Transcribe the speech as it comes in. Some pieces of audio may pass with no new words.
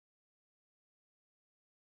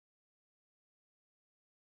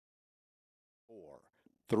4,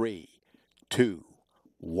 3, 2,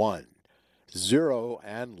 1, 0,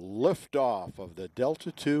 and liftoff of the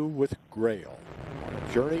Delta II with Grail on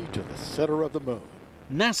a journey to the center of the moon.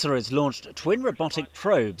 NASA has launched twin robotic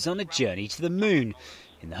probes on a journey to the moon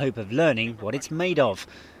in the hope of learning what it's made of.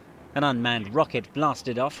 An unmanned rocket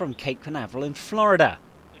blasted off from Cape Canaveral in Florida.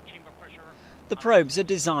 The probes are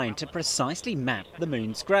designed to precisely map the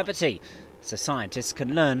moon's gravity, so scientists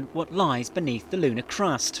can learn what lies beneath the lunar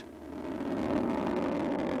crust.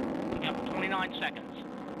 29 seconds.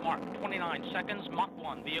 Mark, 29 seconds, Mach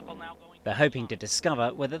 1, vehicle now going... They're hoping to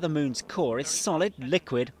discover whether the moon's core is solid,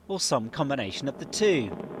 liquid, or some combination of the two.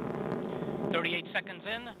 38 seconds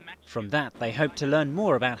in. From that, they hope to learn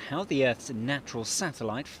more about how the Earth's natural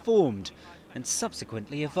satellite formed and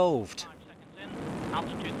subsequently evolved.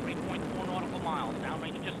 Altitude 3.4 nautical miles,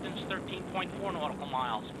 downrange distance 13.4 nautical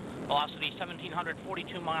miles, velocity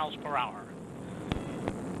 1,742 miles per hour.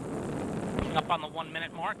 Up on the 1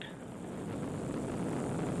 minute mark.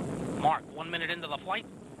 Mark, 1 minute into the flight.